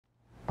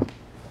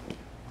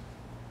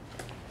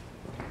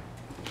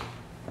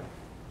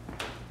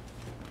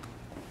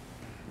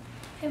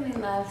my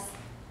loves.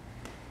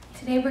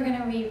 Today we're going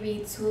to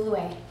reread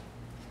Sulwe.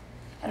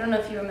 I don't know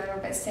if you remember,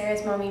 but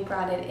Sarah's mommy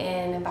brought it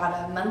in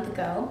about a month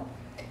ago,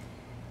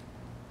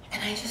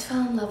 and I just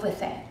fell in love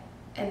with it,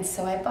 and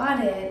so I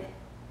bought it.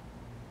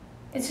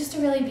 It's just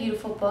a really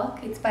beautiful book.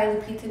 It's by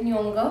Lupita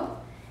Nyong'o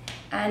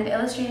and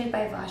illustrated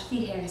by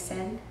Vashti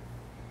Harrison.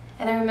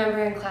 And I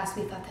remember in class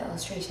we thought the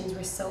illustrations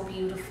were so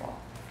beautiful.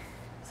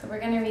 So we're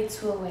going to read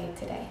Sulwe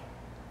today.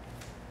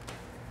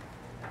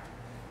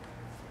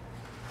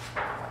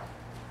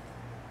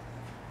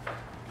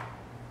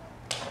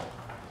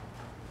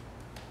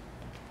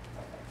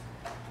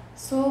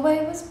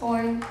 Sulwe was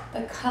born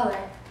the color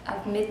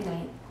of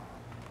midnight.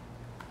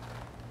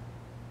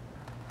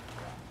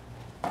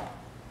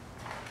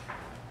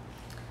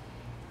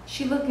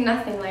 She looked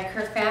nothing like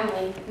her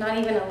family, not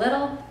even a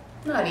little,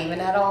 not even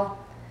at all.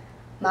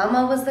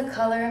 Mama was the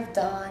color of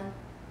dawn,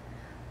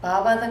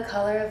 Baba the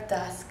color of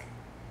dusk,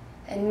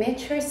 and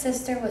Mitch, her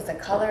sister, was the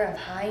color of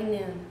high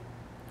noon.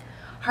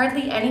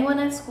 Hardly anyone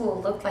at school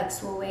looked like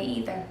Sulwe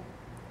either.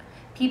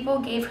 People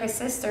gave her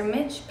sister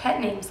Mitch pet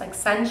names like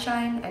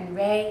Sunshine and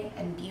Ray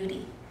and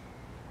Beauty.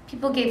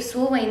 People gave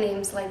Sulwe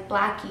names like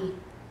Blackie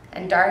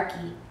and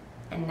Darky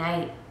and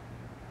Night.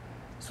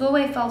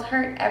 Sulwe felt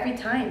hurt every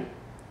time,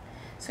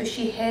 so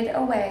she hid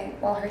away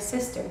while her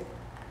sister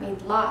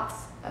made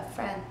lots of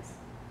friends.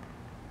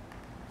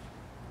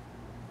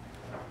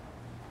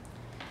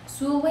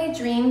 Sulwe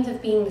dreamed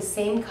of being the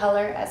same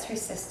color as her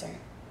sister.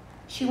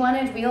 She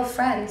wanted real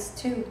friends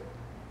too.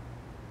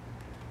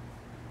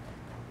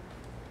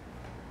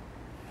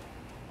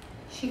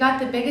 She got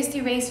the biggest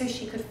eraser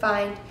she could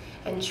find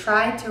and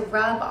tried to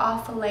rub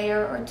off a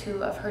layer or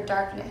two of her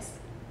darkness.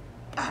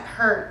 That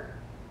hurt.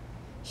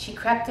 She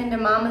crept into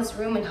Mama's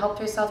room and helped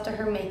herself to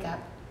her makeup.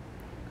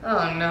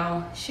 Oh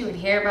no, she would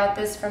hear about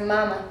this from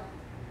Mama.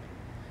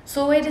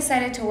 Sulwe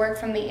decided to work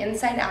from the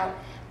inside out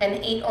and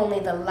ate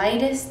only the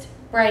lightest,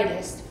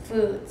 brightest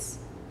foods.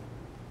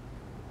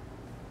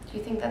 Do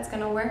you think that's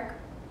gonna work?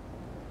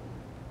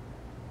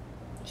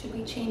 Should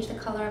we change the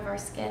color of our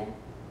skin?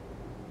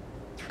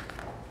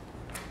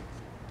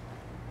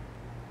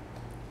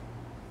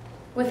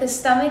 With a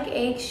stomach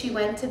ache, she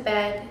went to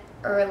bed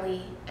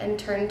early and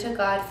turned to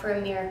God for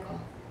a miracle.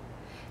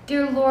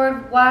 Dear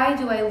Lord, why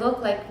do I look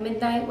like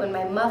midnight when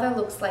my mother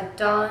looks like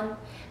dawn?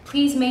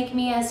 Please make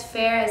me as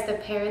fair as the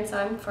parents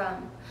I'm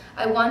from.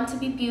 I want to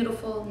be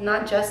beautiful,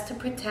 not just to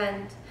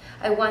pretend.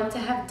 I want to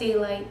have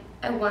daylight.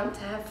 I want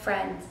to have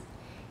friends.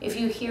 If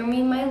you hear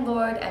me, my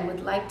Lord, and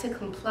would like to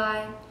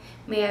comply,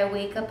 may I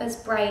wake up as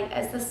bright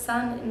as the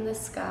sun in the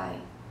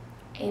sky.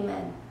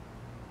 Amen.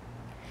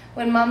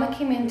 When Mama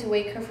came in to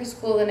wake her for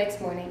school the next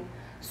morning,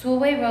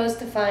 Sulwe rose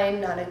to find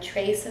not a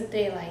trace of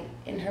daylight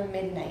in her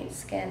midnight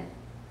skin.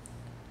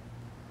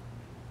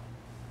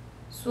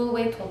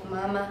 Sulwe told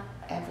Mama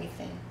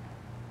everything.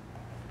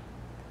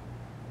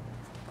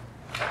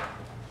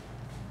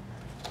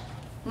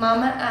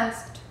 Mama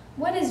asked,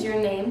 "What is your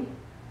name?"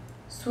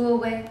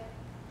 "Sulwe,"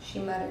 she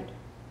muttered.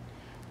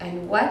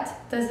 "And what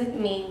does it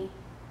mean?"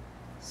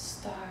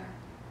 "Star,"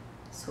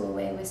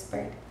 Sulwe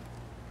whispered.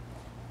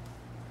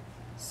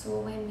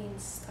 Sulwe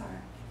means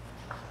star.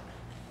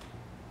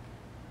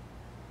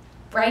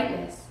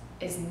 Brightness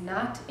is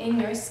not in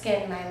your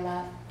skin, my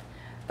love.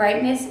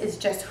 Brightness is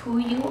just who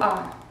you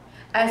are.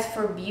 As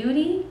for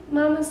beauty,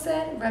 Mama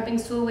said, rubbing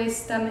Sulwe's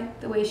stomach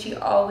the way she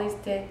always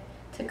did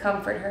to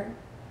comfort her,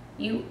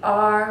 you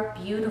are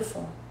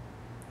beautiful.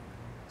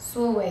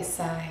 Sulwe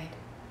sighed.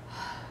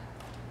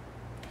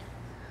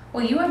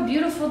 Well, you are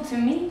beautiful to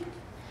me,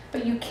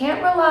 but you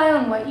can't rely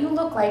on what you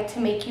look like to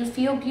make you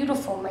feel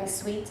beautiful, my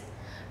sweet.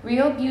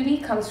 Real beauty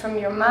comes from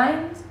your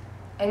mind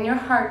and your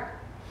heart.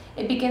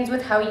 It begins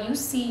with how you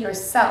see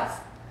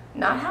yourself,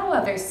 not how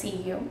others see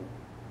you.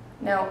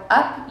 Now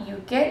up you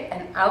get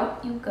and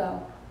out you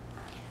go.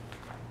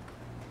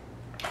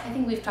 I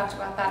think we've talked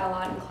about that a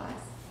lot in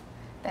class.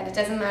 That it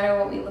doesn't matter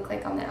what we look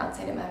like on the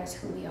outside, it matters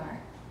who we are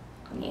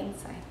on the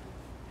inside.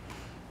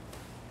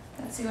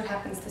 Let's see what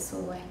happens to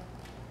Sulwe.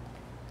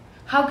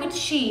 How could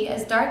she,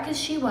 as dark as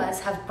she was,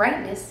 have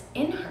brightness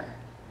in her?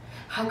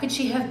 How could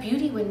she have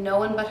beauty when no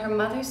one but her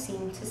mother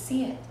seemed to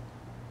see it?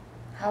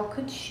 How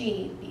could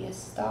she be a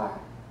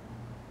star?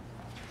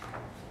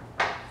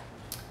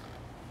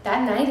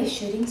 That night, a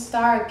shooting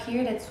star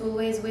appeared at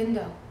Sulwe's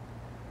window.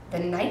 "The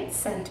night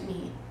sent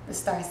me," the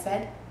star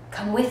said.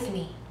 "Come with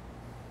me."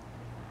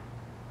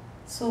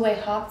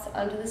 Sulwe hopped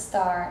onto the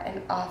star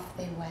and off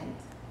they went.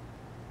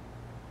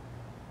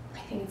 I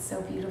think it's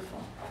so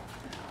beautiful.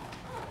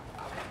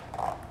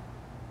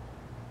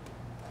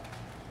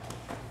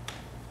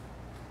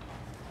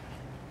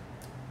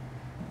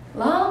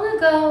 Long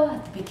ago,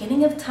 at the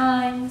beginning of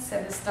time,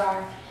 said the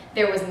star,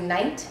 there was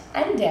night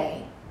and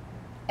day,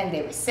 and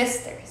they were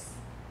sisters.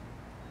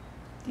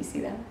 Do you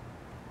see them?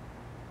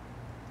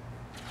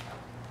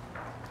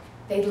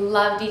 They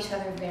loved each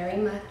other very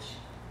much,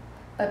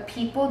 but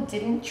people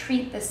didn't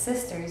treat the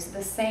sisters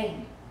the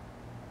same.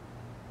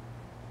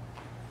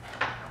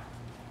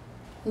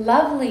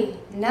 Lovely,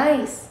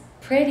 nice,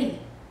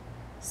 pretty,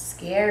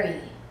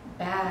 scary,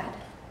 bad.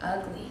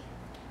 ugly.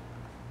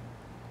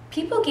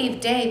 People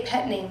gave day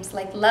pet names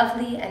like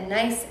lovely and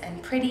nice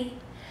and pretty.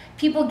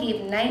 People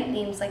gave night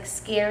names like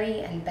scary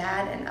and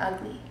bad and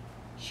ugly.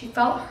 She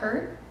felt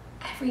hurt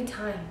every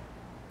time.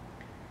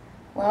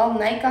 Well,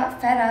 night got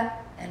fed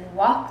up and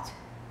walked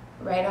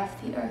right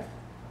off the earth.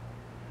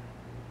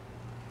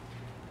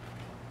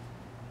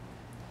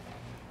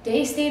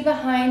 Day stayed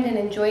behind and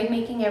enjoyed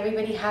making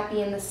everybody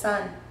happy in the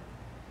sun.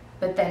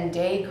 But then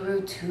day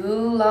grew too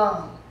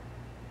long.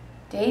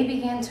 Day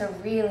began to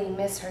really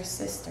miss her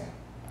sister.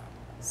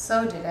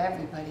 So did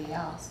everybody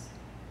else.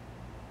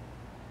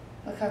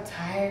 Look how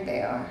tired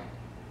they are.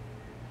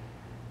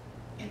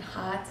 And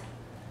hot.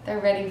 They're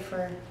ready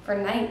for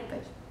night,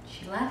 but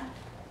she left.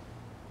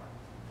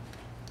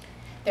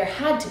 There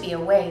had to be a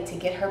way to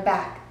get her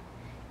back.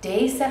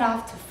 Day set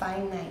off to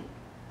find night,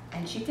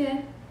 and she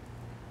did.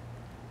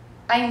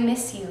 I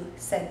miss you,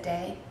 said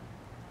Day.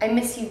 I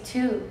miss you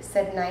too,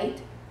 said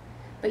Night.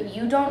 But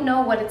you don't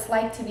know what it's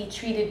like to be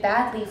treated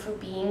badly for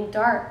being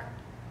dark.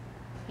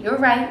 You're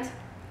right,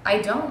 I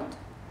don't,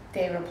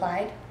 Day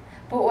replied.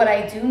 But what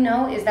I do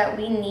know is that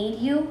we need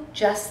you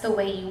just the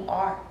way you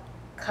are.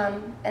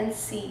 Come and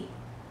see.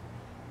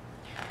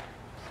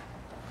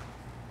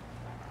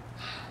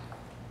 Wow.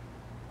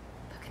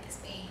 Look at this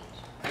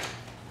page.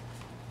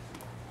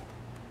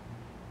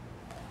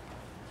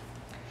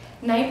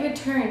 Night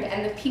returned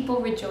and the people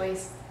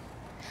rejoiced.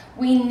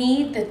 We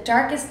need the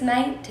darkest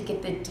night to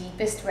get the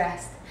deepest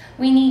rest.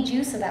 We need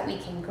you so that we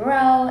can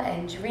grow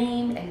and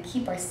dream and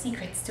keep our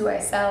secrets to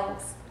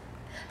ourselves.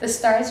 The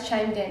stars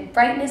chimed in.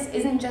 Brightness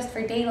isn't just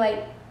for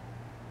daylight.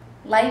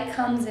 Light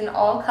comes in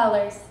all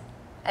colors,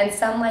 and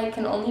some light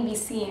can only be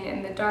seen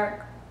in the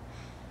dark.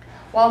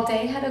 While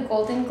day had a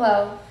golden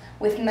glow,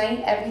 with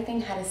night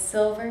everything had a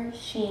silver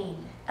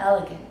sheen,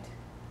 elegant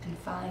and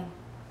fine.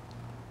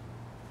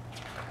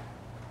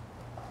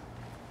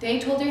 Day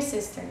told her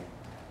sister,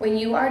 when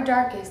you are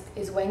darkest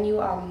is when you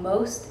are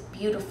most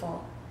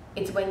beautiful.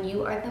 It's when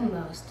you are the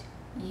most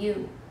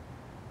you.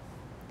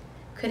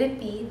 Could it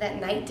be that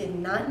night did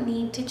not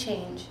need to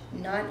change,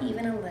 not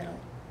even a little,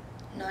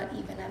 not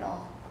even at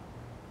all?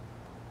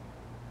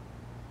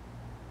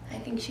 I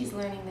think she's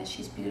learning that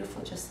she's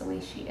beautiful just the way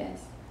she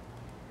is,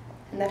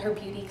 and that her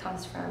beauty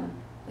comes from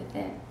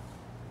within.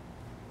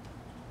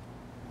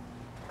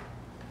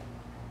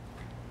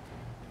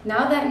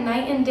 Now that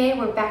night and day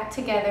were back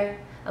together,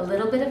 a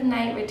little bit of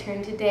night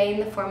returned to day in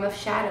the form of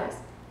shadows,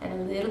 and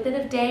a little bit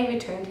of day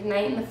returned to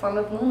night in the form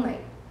of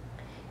moonlight.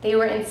 They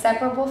were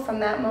inseparable from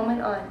that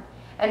moment on,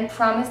 and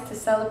promised to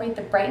celebrate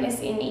the brightness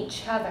in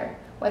each other,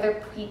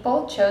 whether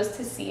people chose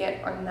to see it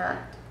or not.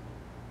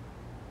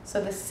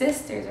 So the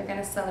sisters are going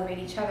to celebrate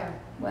each other,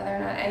 whether or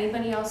not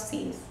anybody else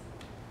sees.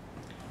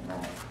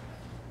 Love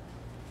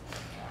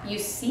it. You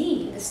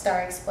see, the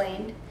star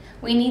explained,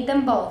 we need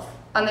them both,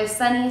 on their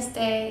sunniest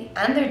day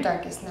and their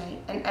darkest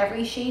night, and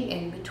every shade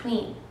in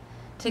between.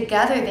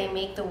 Together they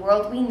make the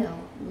world we know,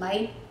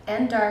 light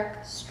and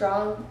dark,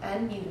 strong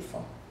and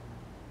beautiful.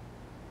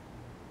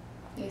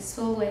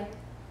 Sulwe.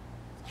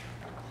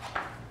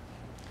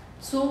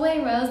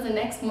 Sulwe rose the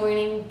next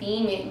morning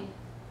beaming.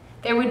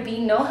 There would be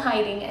no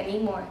hiding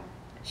anymore.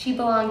 She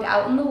belonged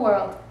out in the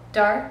world,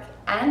 dark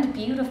and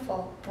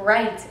beautiful,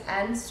 bright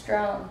and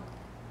strong.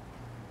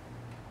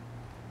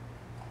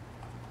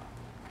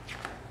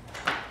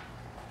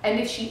 And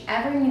if she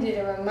ever needed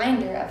a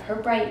reminder of her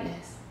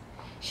brightness,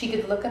 she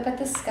could look up at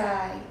the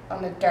sky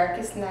on the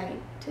darkest night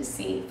to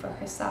see for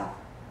herself.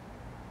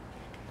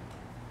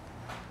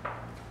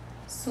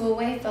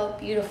 Sulwe felt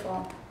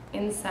beautiful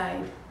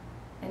inside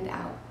and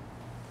out.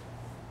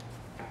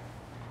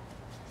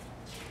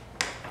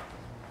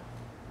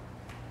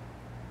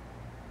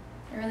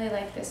 I really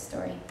like this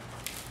story.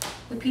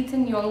 Lupita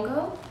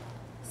Nyong'o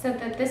said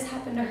that this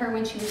happened to her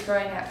when she was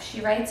growing up.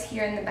 She writes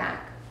here in the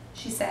back.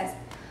 She says,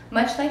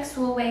 much like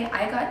Sulwe,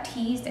 I got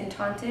teased and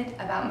taunted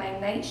about my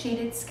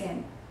night-shaded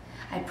skin.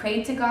 I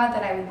prayed to God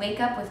that I would wake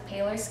up with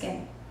paler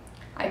skin.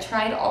 I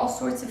tried all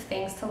sorts of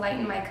things to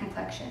lighten my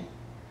complexion.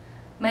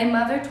 My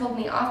mother told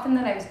me often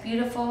that I was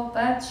beautiful,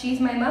 but she's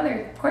my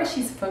mother. Of course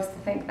she's supposed to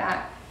think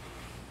that.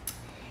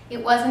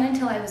 It wasn't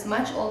until I was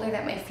much older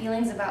that my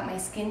feelings about my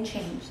skin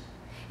changed.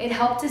 It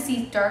helped to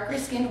see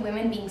darker-skinned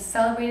women being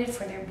celebrated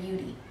for their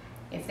beauty.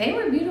 If they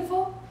were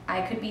beautiful,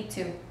 I could be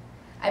too.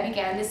 I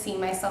began to see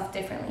myself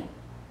differently.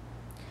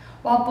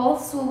 While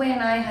both Sulwe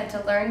and I had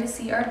to learn to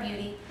see our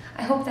beauty,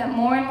 I hope that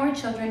more and more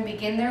children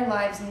begin their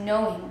lives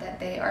knowing that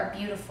they are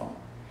beautiful,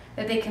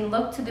 that they can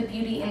look to the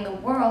beauty in the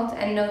world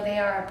and know they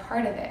are a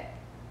part of it.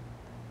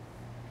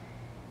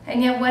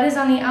 And yet what is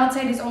on the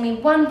outside is only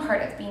one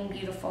part of being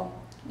beautiful.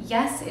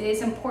 Yes, it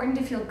is important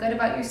to feel good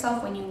about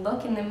yourself when you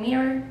look in the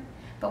mirror,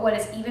 but what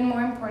is even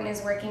more important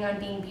is working on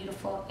being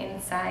beautiful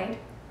inside.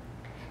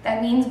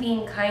 That means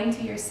being kind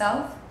to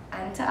yourself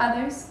and to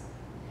others.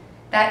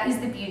 That is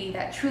the beauty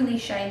that truly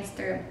shines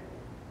through.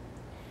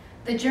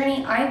 The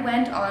journey I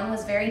went on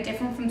was very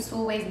different from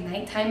Sulwe's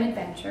nighttime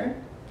adventure,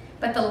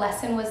 but the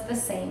lesson was the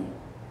same.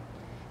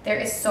 There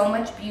is so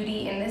much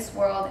beauty in this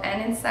world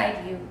and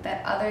inside you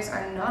that others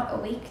are not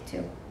awake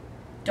to.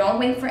 Don't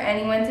wait for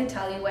anyone to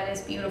tell you what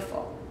is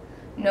beautiful.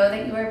 Know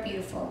that you are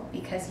beautiful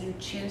because you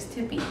choose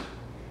to be.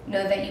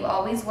 Know that you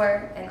always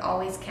were and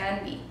always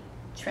can be.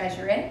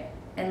 Treasure it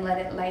and let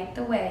it light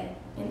the way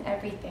in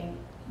everything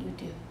you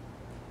do.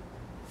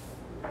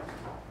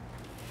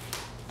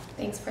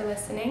 Thanks for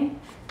listening.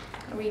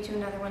 I'll read you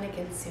another one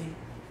again soon.